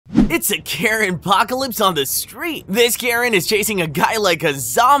It's a Karen apocalypse on the street. This Karen is chasing a guy like a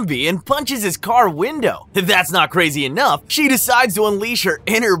zombie and punches his car window. If that's not crazy enough, she decides to unleash her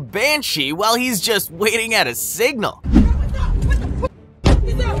inner banshee while he's just waiting at a signal.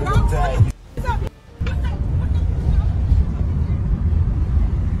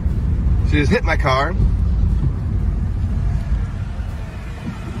 She just hit my car.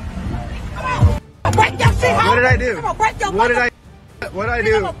 What did I do? What did I do? What did I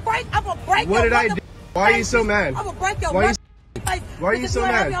do? What did I do? Why are you so mad? Why are you so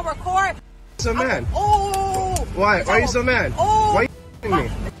mad? So mad? Why? Why are you so mad? Why are you me?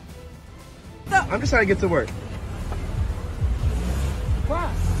 I'm just trying to get to work.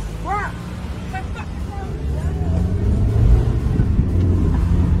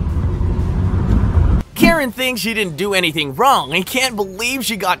 Karen thinks she didn't do anything wrong and can't believe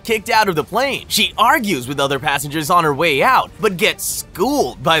she got kicked out of the plane. She argues with other passengers on her way out, but gets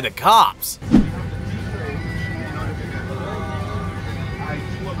schooled by the cops. I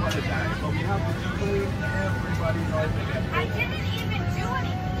do apologize, but we have to do everybody knows that. I didn't even do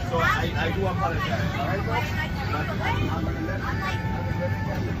anything. So I do apologize, alright, bro? I'm gonna let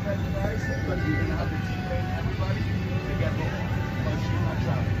but you're gonna have to teammate everybody to get home. But she's not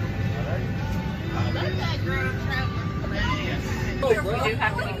traveling, alright? Let that girl travel. We do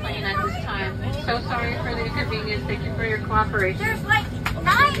have to be playing at this time. So sorry for the inconvenience. Thank you for your cooperation. There's like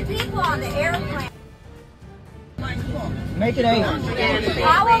 9 people on the airplane. Make it 8. I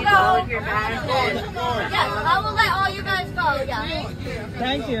will go. Yes, I will let all you guys go. Yeah.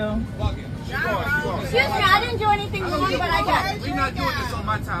 Thank you. Excuse me, I didn't do anything wrong, but I got. We're not doing this on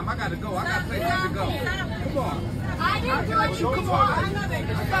my time. I gotta go. I got places to go. Come on. I didn't do anything wrong. I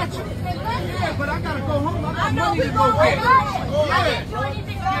got you. Yeah, but I gotta go home. I I got know money we to go. go I get. got it. I didn't do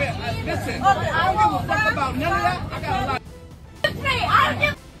anything wrong. Yeah, listen. Okay, I don't give a fuck about none of that. I got a lot. Excuse me, I don't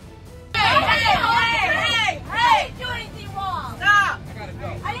give. Hey, do anything wrong. Stop! I gotta go.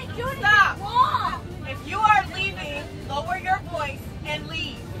 I didn't do anything Stop. wrong. If you are leaving, lower your voice and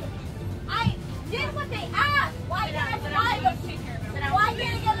leave. I did what they asked. Why didn't I fly the Why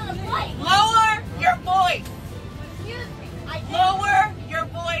didn't I get on the flight? Lower your voice. Excuse me. I did. Lower your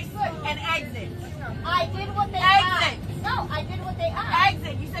voice and exit. I did what they Exit. asked. No, I did what they asked.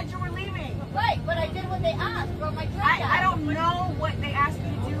 Exit. You said you were leaving. Right, but I did what they asked. Throw my drink out. I don't know what they asked you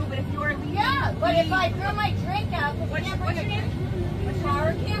to do, but if you are leaving, Yeah, but if I threw my drink out, What's your name?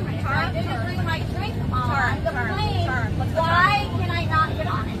 Tara Cameron. If I didn't bring my drink on Tara, the Tara, plane, Tara, let's go why can I not get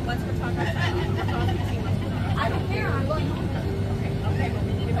on it? let's go talk outside. Let's go talk outside. I don't care. I'm going home. Okay, but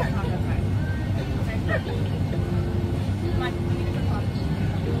we need to go talk outside. Okay? Mike, we need to go talk.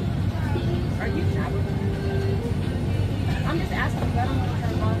 Are you traveling? I'm just asking because I don't know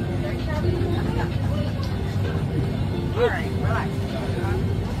what's wrong with you. Are you traveling? Alright, relax.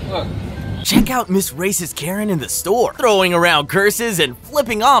 Look. Check out Miss Racist Karen in the store, throwing around curses and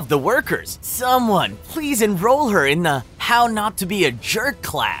flipping off the workers. Someone, please enroll her in the How Not to Be a Jerk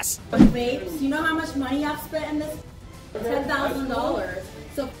class. Babes, you know how much money I've spent in this? $10,000.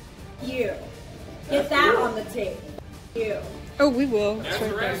 So you. Get that on the tape. You. Oh, we will. That's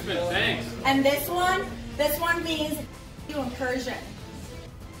harassment, thanks. And this one means you incursion.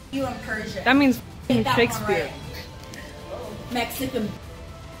 You incursion. That means Get that one Shakespeare. right. Mexican.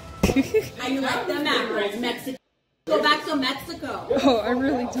 How you like them apples, Mexican? Go back to Mexico. Oh, I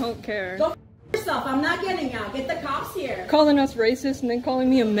really don't care. Go f yourself. I'm not getting out. Get the cops here. Calling us racist and then calling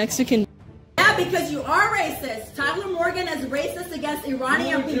me a Mexican. Yeah, because you are racist. Tyler Morgan is racist against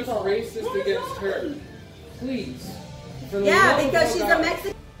Iranian people. Just racist against her. Please. Yeah, because she's a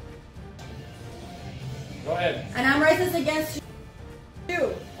Mexican. Go ahead. And I'm racist against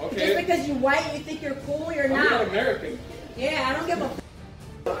you. Okay. Just because you're white, you think you're cool, you're I'm not. not American. Yeah, I don't give a f.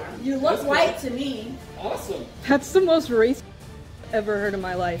 You look white to me. Awesome. That's the most racist I've ever heard in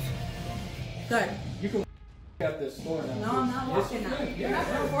my life. Good. You can at this store now. No, I'm not walking out. You're not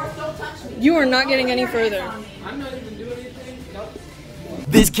gonna force, don't touch me. You are not getting any Put your hands further. on me. I'm not even doing anything. Nope.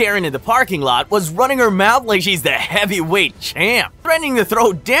 This Karen in the parking lot was running her mouth like she's the heavyweight champ, threatening to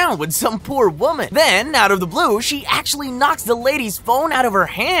throw down with some poor woman. Then, out of the blue, she actually knocks the lady's phone out of her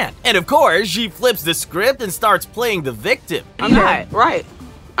hand. And of course, she flips the script and starts playing the victim. I'm not, right.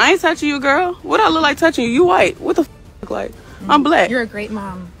 I ain't touching you, girl. What I look like touching you? You white. What the f look like? I'm black. You're a great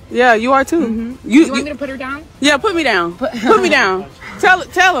mom. Yeah, you are too. You want me to put her down? Yeah, put me down. Put me down. Tell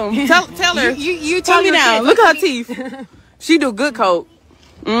him. Tell her. You Put tell me your down. kids. Look at her teeth. She do good coke.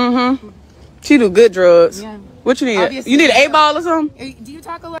 She do good drugs. Yeah. What you need? Obviously, You need an yeah. 8-ball or something? Do you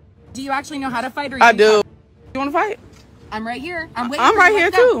talk a lot? Do you actually know how to fight? Or I you do. talk- You want to fight? I'm right here. I'm waiting. I'm for right you. here,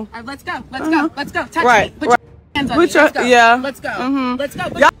 Let's go. too. All right, let's go. Let's go. Let's go. Touch Right, me. Put right. your hands on Put me. your- Let's go. yeah. Let's go. Mhm. Let's go.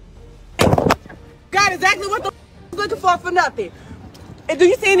 Put Y'all Got exactly what the looking for nothing. And do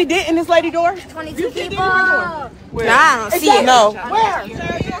you see any dent in this lady door? 22 people. Nah, I don't see it. No. Where?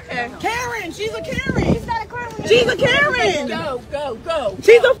 Okay. Karen. She's a Karen. She's not a Karen. She's a Karen. Go.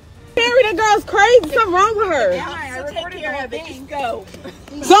 She's a Karen. That girl's crazy. Something wrong with her. I recorded the whole thing. Go.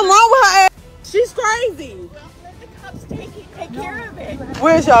 Something wrong with her ass. She's crazy. Let the cops take care of it.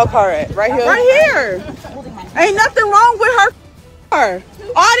 Where's y'all car at? Right here? Right here. Ain't nothing wrong with her car.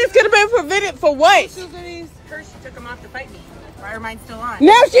 All this could have been prevented for what? First she took him off to fight me. Why are mine still on?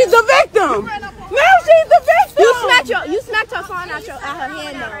 Now she's the victim. Now she's the victim. You smacked her phone out her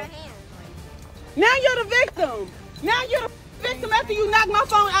hand though. Now you're the victim. Now you're the victim after you knocked my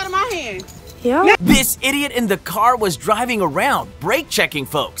phone out of my hand. Yeah. This idiot in the car was driving around, brake checking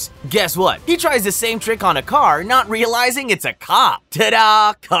folks. Guess what? He tries the same trick on a car, not realizing it's a cop.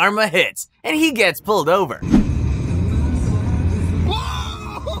 Ta-da! Karma hits, and he gets pulled over.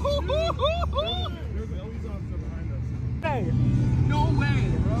 No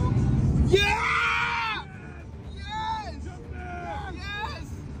way, bro. Yeah! Yes! Yes!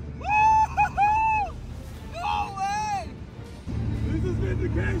 Woo-hoo-hoo! No way! This is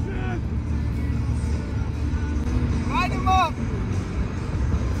vindication! Light him up!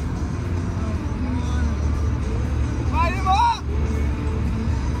 Light him up!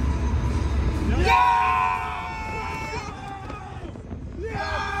 Yeah!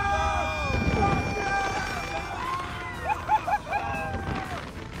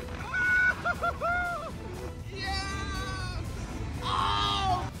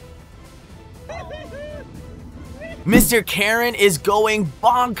 Mr. Karen is going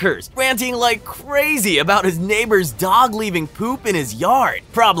bonkers, ranting like crazy about his neighbor's dog leaving poop in his yard.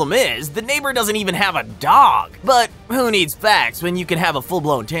 Problem is, the neighbor doesn't even have a dog. But who needs facts when you can have a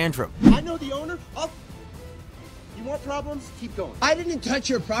full-blown tantrum? I know the owner. You want problems? Keep going. I didn't touch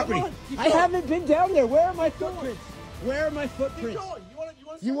your property. I haven't been down there. Where are my footprints? Where are my footprints?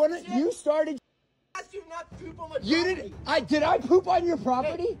 You want to? You started. You not poop on my you property. Did I poop on your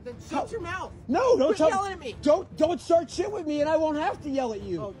property? Hey, then shut your mouth. No, don't Quit yelling at me. Don't start shit with me, and I won't have to yell at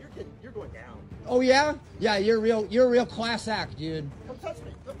you. Oh, you're going down. Oh yeah, yeah. You're a real class act, dude. Come touch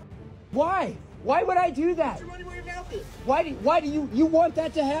me. Why? Why would I do that? You're running where your mouth is. Why do you want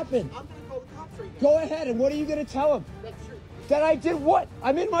that to happen? I'm gonna call the cops right now. Go ahead, and what are you gonna tell them? That's true. That I did what?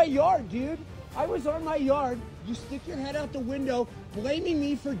 I'm in my yard, dude. I was on my yard. You stick your head out the window, blaming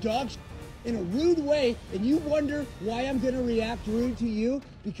me for dog shit in a rude way, and you wonder why I'm gonna react rude to you?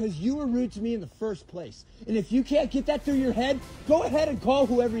 Because you were rude to me in the first place. And if you can't get that through your head, go ahead and call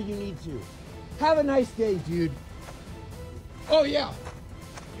whoever you need to. Have a nice day, dude. Oh yeah.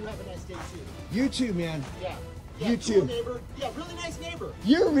 You have a nice day too. You too, man. Yeah. You cool too. Neighbor. Yeah, really nice neighbor.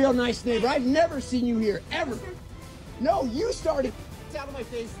 You're a real nice neighbor. I've never seen you here, ever. No, you started. It's out of my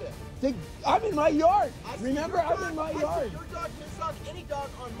face then. I'm in my yard. Remember, I'm in my yard. Your dog piss on any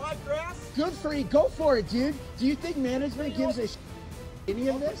dog on my grass. Good for you. Go for it, dude. Do you think management gives a any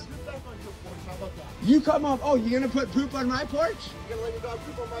of this? How about that? You come up. Oh, you're gonna put poop on my porch? You're gonna let your dog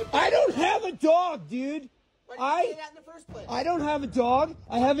poop on my porch? I don't have a dog, dude. Why didn't you say that in the first place? I don't have a dog.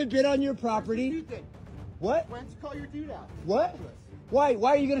 I haven't been on your property. Dude then? What? Why don't you call your dude out? What? Why?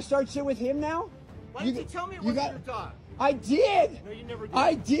 Why are you gonna start shit with him now? Why didn't you tell me it wasn't your dog? I did. No, you never did.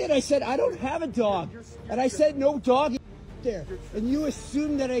 I did. I said I don't have a dog, and I said no dog there, and you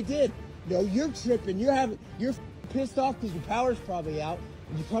assumed that I did. No, you're tripping. You're pissed off because your power's probably out.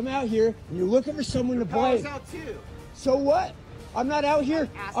 And you come out here and you're looking for someone to blame. Power's out too. So what? I'm not out here.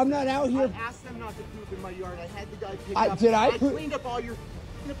 I'm not out here. I asked them not to poop in my yard. I had the guy pick up. Did I cleaned up all your.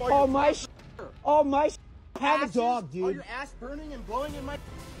 All my. All my. Have a dog, dude. All your ass burning and blowing in my.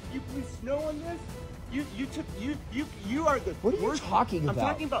 You blew snow on this. You are the What are you talking about?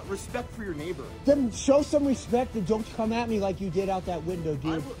 I'm talking about respect for your neighbor. Then show some respect and don't come at me like you did out that window,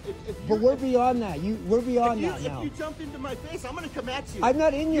 dude. But we're beyond that. We're beyond that now. If you jump into my face, I'm gonna come at you. I'm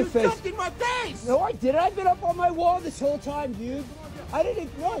not in your face. You jumped in my face. No, I didn't. I've been up on my wall this whole time, dude. I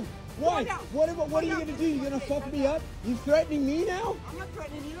didn't know. Why? What are you gonna do? You gonna fuck me up? You threatening me now? I'm not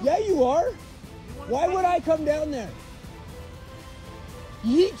threatening you. Yeah, you are. Why would I come down there?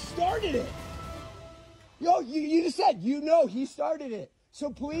 He started it. Yo, you just said, he started it.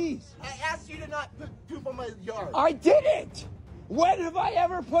 So please. I asked you to not put poop on my yard. I didn't. When have I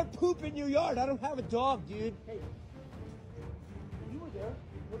ever put poop in your yard? I don't have a dog, dude. Hey, you were there.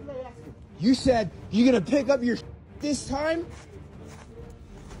 What did I ask you? You said you're going to pick up your this time?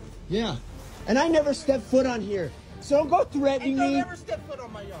 Yeah. And I never stepped foot on here. So don't go threatening me. Don't ever step foot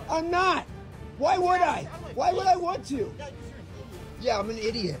on my yard. I'm not. Why would I? Why would I want to? Yeah, I'm an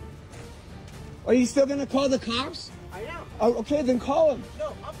idiot. Are you still gonna call the cops? I am. Oh, okay, then call him.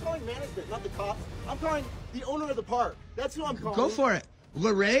 No, I'm calling management, not the cops. I'm calling the owner of the park. That's who I'm calling. Go for it.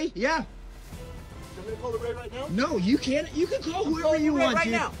 Lorray? Yeah. I'm gonna call Lorray right now? No, you can't. You can call whoever you want, right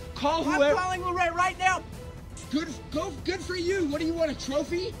dude. now. Call whoever. I'm calling Lorray right now. Good for you. What do you want, a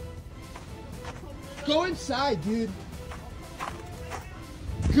trophy? Go inside, dude.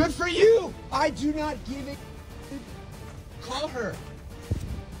 Good for you. I do not give it. Call her.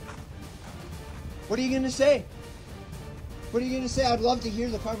 What are you gonna say? What are you gonna say? I'd love to hear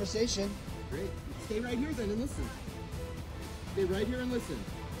the conversation. Great. Stay right here then and listen. Stay right here and listen.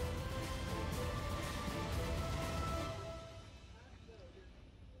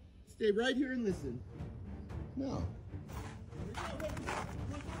 Stay right here and listen. No.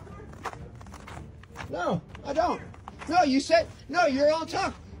 No, I don't. No, you said no. You're all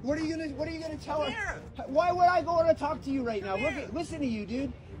talk. What are you gonna tell her? Why would I go on to talk to you right now? Listen to you,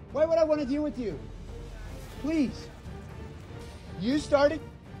 dude. Why would I want to deal with you? Please. You started.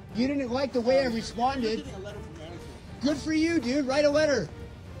 You didn't like the way I responded. Good for you, dude. Write a letter.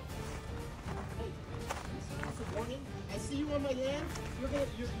 I see you on my land.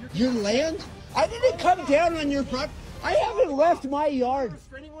 Your land? I didn't come down on your property. I haven't left my yard.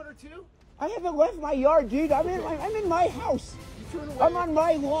 Restraining order too? I haven't left my yard, dude. I'm in my house. You turn away. I'm on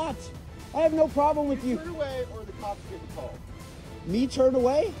my lot. I have no problem with you. Turn away, or the cops get the call. Me turn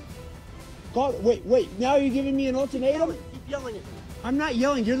away? Call. Wait. Now you're giving me an ultimatum? Keep yelling at me. I'm not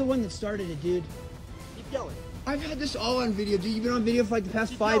yelling. You're the one that started it, dude. Keep yelling. I've had this all on video, dude. You've been on video for like the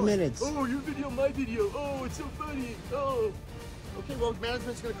past 5 minutes. Oh, your video, my video. Oh, it's so funny. Oh. Okay, well,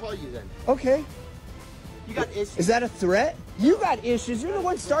 management's gonna call you then. Okay. You got issues. Is that a threat? You got issues. You're the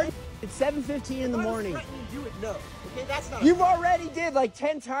one starting at 7:15 in the morning. You would know. Okay, that's not. You've already did like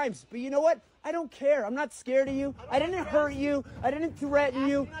 10 times. But you know what? I don't care. I'm not scared of you. I didn't hurt you. I didn't threaten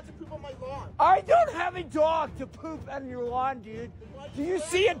you. Not to poop on my lawn. I don't have a dog to poop on your lawn, dude. Do you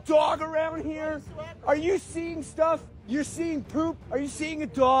see a dog around here? Are you seeing stuff? You're seeing poop? Are you seeing a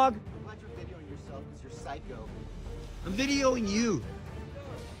dog? I'm glad you're videoing yourself because you're psycho. I'm videoing you.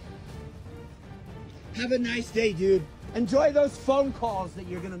 Have a nice day, dude. Enjoy those phone calls that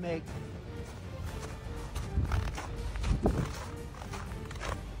you're gonna make.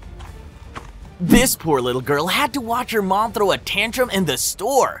 This poor little girl had to watch her mom throw a tantrum in the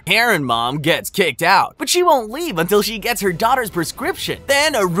store. Karen mom gets kicked out, but she won't leave until she gets her daughter's prescription.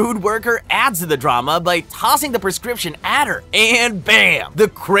 Then a rude worker adds to the drama by tossing the prescription at her. And bam! The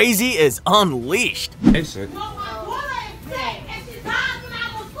crazy is unleashed. Hey, sir.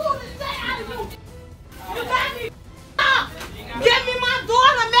 Give me my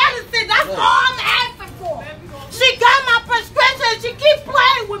daughter medicine. That's all I'm asking for. She got my prescription. She keep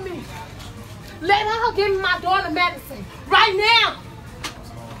playing with me. Let her give me my daughter medicine right now.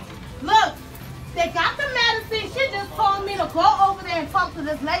 Look, they got the medicine. She just told me to go over there and talk to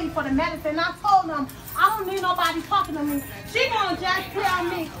this lady for the medicine. I told them I don't need nobody talking to me. She gonna just tell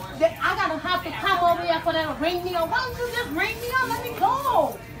me that I gotta have to come over here for them to ring me up. Why don't you just ring me up? Let me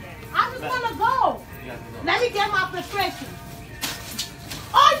go. I just wanna go. Let me get my prescription.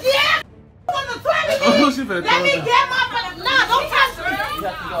 Oh yeah! Let me get my prescription. No, don't touch me.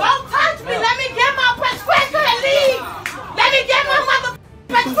 Don't touch me. Let me get my prescription and leave. Let me get my mother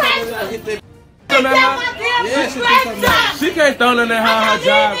prescription. Let me get my damn prescription. She can't throw in there her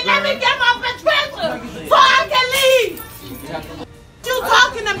job. Let me get my prescription so I can leave. What you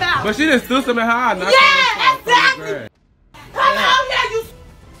talking about? But she just threw some in her eye. Yeah, exactly. Come out here, you.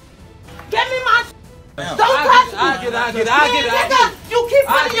 Give me my. Don't touch me. I get it. You keep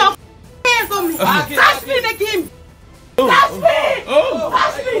putting your hands on me. Touch me again. Touch me.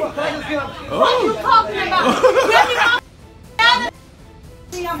 Touch me. What you talking about? Give me my medicine.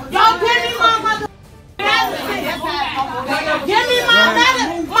 Y'all give me my medicine. Give me my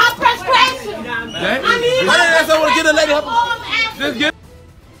medicine. My prescription. I need my prescription. Just get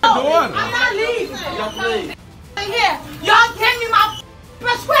the daughter. I'm not leaving. Here. Y'all give me my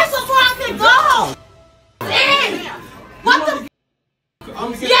prescription so I can go. What the?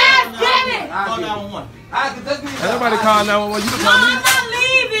 Yes, get it! Call 911. Everybody call 911. You the police? No, I'm not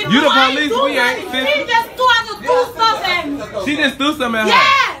leaving. You the police? We ain't. She just tried to do something. She just threw something at her.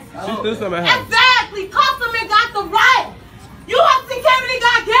 Yes! She threw something at her. Exactly. Customer got the right. You have security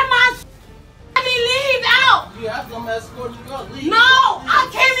guard, get my let me leave out. Yeah, I'm gonna escort you out. Leave. No, I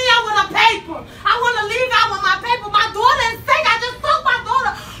came here with a paper. I want to leave out with my paper. My daughter is sick. I just took my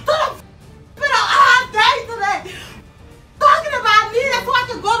daughter to the hospital all day today. Talking about me, that's why I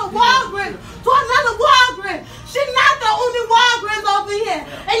can go to Walgreens, to another Walgreens. She's not the only Walgreens over here.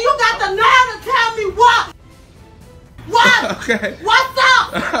 And you got the nerve to tell me what? What? Okay. What's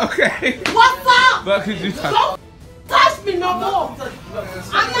up? Okay. What's up? But could you talk? Don't no more.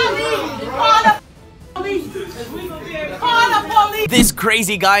 I'm not leaving. Call the police. Call the police. This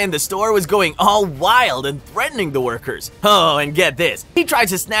crazy guy in the store was going all wild and threatening the workers. Oh, and get this, he tries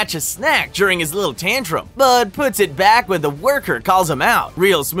to snatch a snack during his little tantrum, but puts it back when the worker calls him out.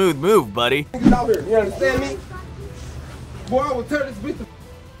 Real smooth move, buddy. Get out here, you understand me? Boy, I will tear this bitch to...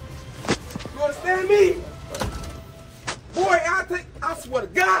 You understand me? Boy, I swear to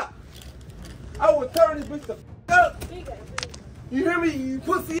God, I will tear this bitch to up. You hear me, you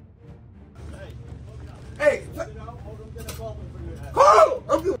pussy? Hey, hold on,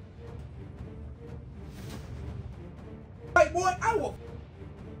 I'm good. Hey, boy, I will.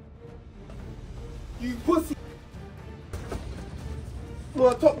 You pussy. You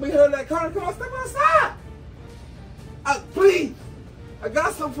wanna talk to me here in that car? Come on, step outside. Please, I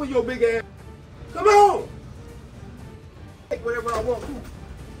got something for your big ass. Come on. Take whatever I want.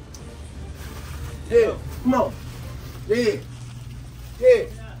 Yeah, come on. Yeah. Yeah.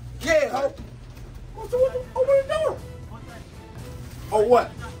 Yeah, ho. Open the door. Or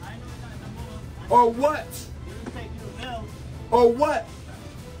what? Or what? Or what?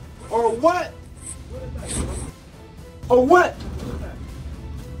 Or what? Or what?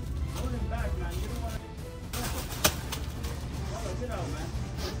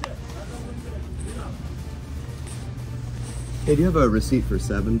 Hey, do you have a receipt for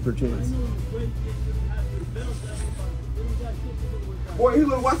 7 per chance? Boy, he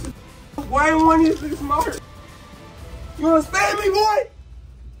look, watch this. Why ain't one of these niggas smarter? You understand me, boy?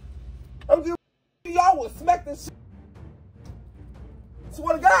 I'm good. Y'all will smack this shit.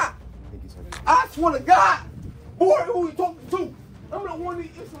 Swear to God. I swear to God. Boy, who you talking to? I'm not one of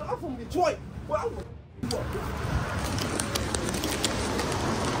these. I'm from Detroit. Well,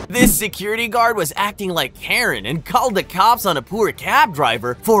 This security guard was acting like Karen and called the cops on a poor cab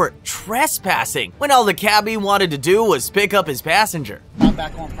driver for trespassing when all the cabbie wanted to do was pick up his passenger. I'm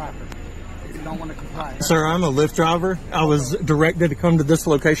back on property. If you don't want to comply. Sir, I'm a Lyft driver. I was directed to come to this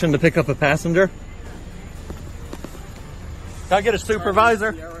location to pick up a passenger. Can I get a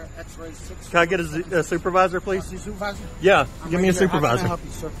supervisor? Can I get a supervisor, please? Supervisor? Yeah, give me a supervisor. How can I help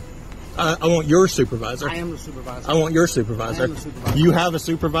you, sir? I want your supervisor. I am the supervisor. I want your supervisor. I am the supervisor. You have a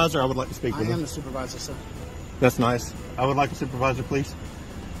supervisor? I would like to speak with him. I am the supervisor, sir. That's nice. I would like a supervisor, please.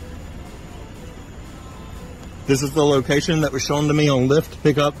 This is the location that was shown to me on Lyft to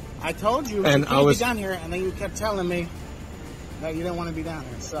pick up. I told you, and I was down here, and then you kept telling me that you didn't want to be down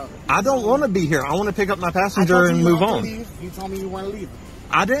here. So I don't want to be here. I want to pick up my passenger and move on. You told me you weren't leaving.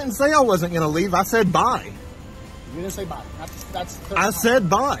 I didn't say I wasn't going to leave. I said bye. You didn't say bye. That's I said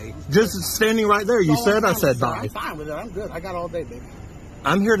bye. Just standing right there. You said I said bye. I'm fine with it. I'm good. I got all day, baby.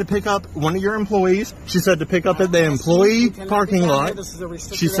 I'm here to pick up one of your employees. She said to pick up at the employee parking lot.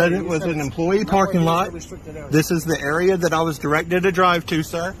 She said it was an employee parking lot. This is the area that I was directed to drive to,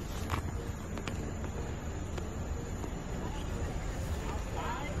 sir.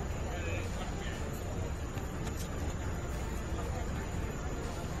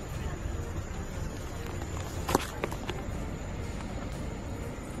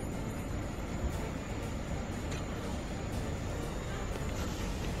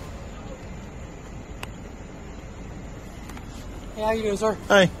 Hey, how you doing, sir?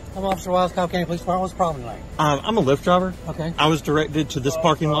 Hey. I'm Officer Wiles, Cobb County Police Department. What's the problem tonight? I'm a Lyft driver. Okay. I was directed to this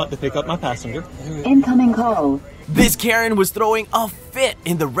parking lot to pick up my passenger. Incoming call. This Karen was throwing a fit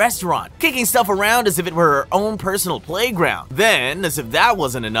in the restaurant, kicking stuff around as if it were her own personal playground. Then, as if that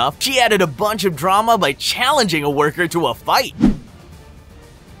wasn't enough, she added a bunch of drama by challenging a worker to a fight.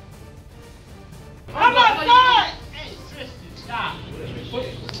 I'm outside! Hey, sister, stop.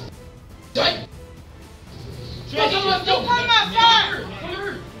 You come outside!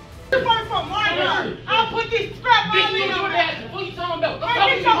 You work for my yard. I'll put this scrap on you. What you talking about?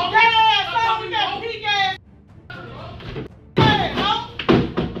 Get your dead ass off with that pig ass. Hey, ho.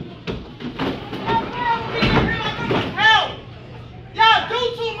 Hell, y'all do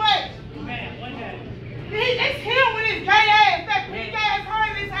too much. Man, it's him with his gay ass.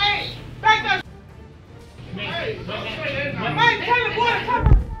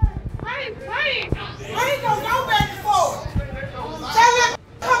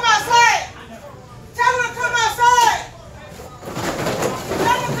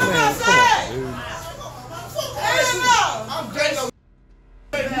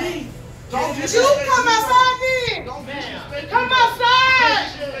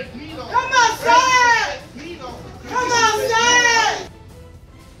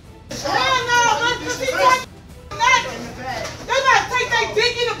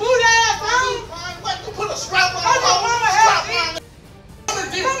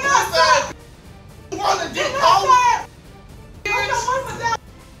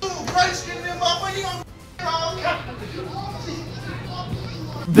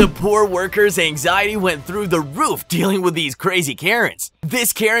 The poor worker's anxiety went through the roof dealing with these crazy Karens.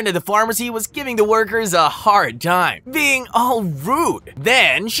 This Karen at the pharmacy was giving the workers a hard time, being all rude.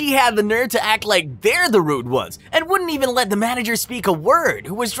 Then she had the nerve to act like they're the rude ones and wouldn't even let the manager speak a word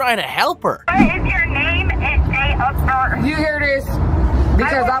who was trying to help her. What is your name and date of birth? You hear this?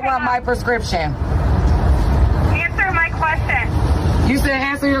 Because I want my prescription. Answer my question. You said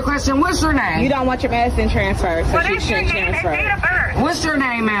answer your question. What's your name? You don't want your medicine transferred, so What she is your shouldn't name and transfer. date of birth? What's your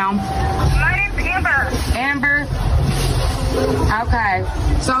name, ma'am? My name's Amber. Amber? Okay.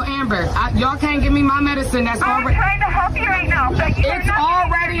 So, Amber, y'all can't give me my medicine. That's I'm already... trying to help you right now, but you It's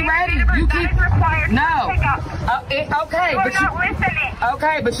already ready. You keep... No. Okay, You're but not listening.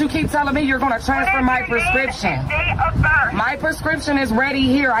 Okay, but you keep telling me you're going to transfer my prescription. Date of birth. My prescription is ready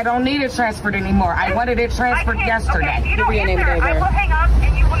here. I don't need it transferred anymore. I wanted it transferred yesterday. Okay, if you don't answer, I will hang up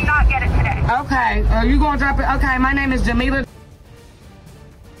and you will not get it today. Okay, are you going to drop it? Okay, my name is Jamila.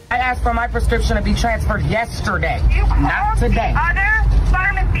 I asked for my prescription to be transferred yesterday, not today. Other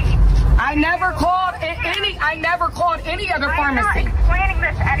pharmacy. I never called any other pharmacy. I'm not explaining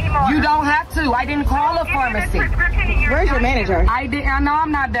this anymore. You don't have to. I didn't call a pharmacy. Where's your manager? I know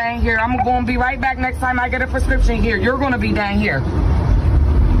I'm not dang here. I'm going to be right back next time I get a prescription here. You're going to be dang here.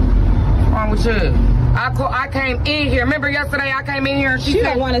 What's wrong with you? I came in here. Remember yesterday I came in here and she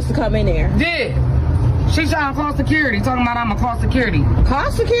don't want us to come in there. Did. She's trying to call security, talking about I'm a call security.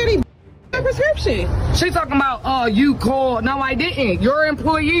 Call security? Prescription. She talking about, oh, you called. No, I didn't. Your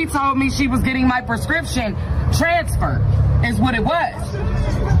employee told me she was getting my prescription transferred, is what it was.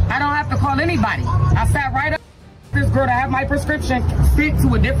 I don't have to call anybody. I sat right up with this girl to have my prescription sent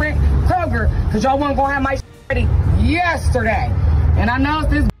to a different Kroger, because y'all wasn't going to have my ready yesterday. And I know it's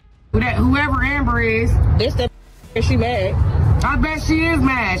this that whoever Amber is. This that she mad. I bet she is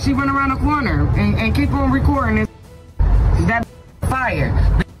mad. She went around the corner and keep on recording this. That fire.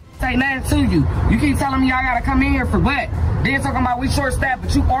 Say nothing to you. You keep telling me I gotta come in here for what? Then talking about we short staffed,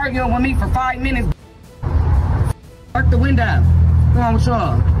 but you arguing with me for 5 minutes. Work the window. What's wrong with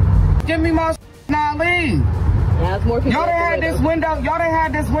y'all? Give me my now leave. Y'all done had this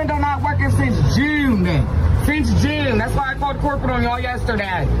window not working since June then. Since June. That's why I called corporate on y'all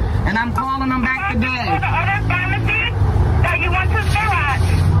yesterday. And I'm calling them back today. The other pharmacy that you want to fill at.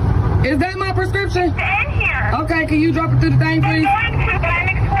 Is that my prescription? It's in here. Okay, can you drop it through the thing, please? I'm going to, but I'm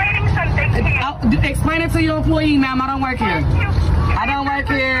explaining something to you. Explain it to your employee, ma'am. I don't work here. I don't work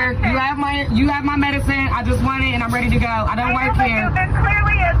here. You have my medicine. I just want it and I'm ready to go. I don't work here. There's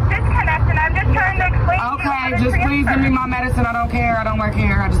clearly a disconnect and I'm just trying to explain to you. Okay, just please give me my medicine. I don't care. I don't work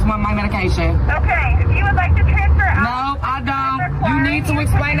here. I just want my medication. Okay, if you would like to transfer out. No, I don't. You need to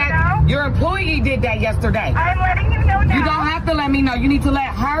explain that. Your employee did that yesterday. I'm letting you know now. You don't have to let me know. You need to let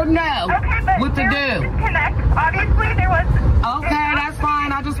her know what to do. Disconnect. Obviously, there was. Okay, that's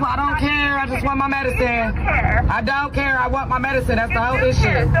fine. I don't care. I just want my medicine. I don't care. I want my medicine. That's the whole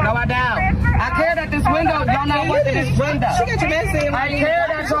issue. No, I don't. I care that this window, y'all not working this window. She got your medicine. I care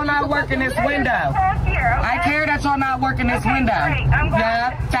that y'all not working this window. I care that y'all not working this window.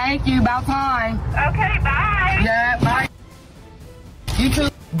 Yeah, thank you. About time. Okay, bye. Yeah, bye. You too.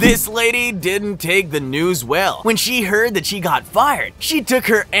 This lady didn't take the news well. When she heard that she got fired, she took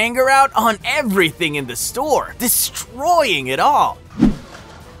her anger out on everything in the store, destroying it all.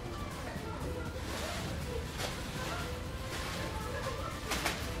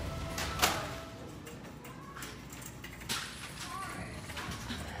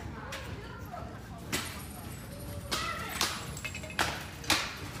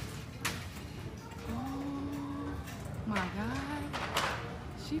 My God.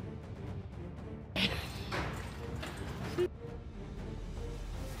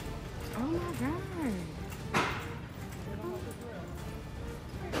 Oh my God.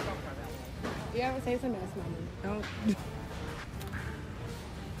 You ever say some mess, mama? Don't.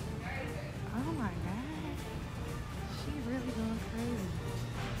 Oh my God. She really going crazy.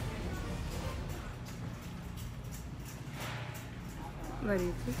 What is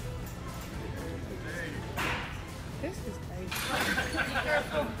this? This is crazy. Be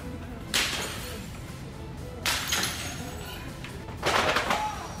careful.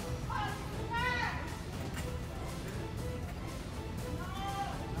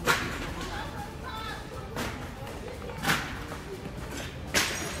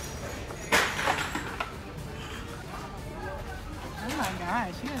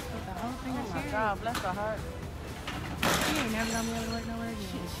 She just put the whole thing in my God, bless her heart. She ain't never gonna be able to work nowhere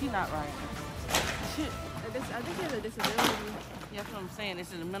again. She not right. I think she has a disability. Yeah, that's what I'm saying.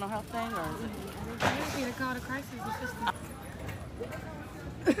 Is it a mental health thing or is it? I think you need to call the crisis assistant.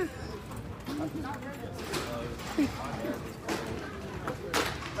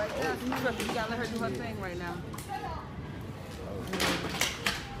 trust her. You gotta let her do her thing right now.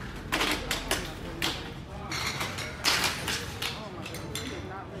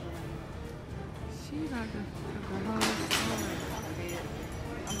 She got the whole story.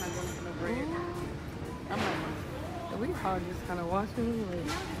 I'm not going for no bread. I'm not. We all just kind of watching me.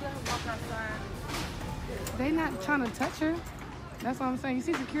 Walk outside. They not trying to touch her. That's what I'm saying. You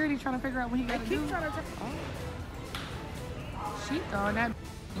see security trying to figure out what he got to do. Trying to touch her. Oh. She throwing that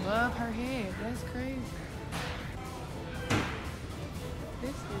above her head. That's crazy.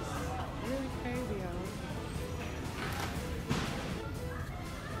 This is really crazy, y'all.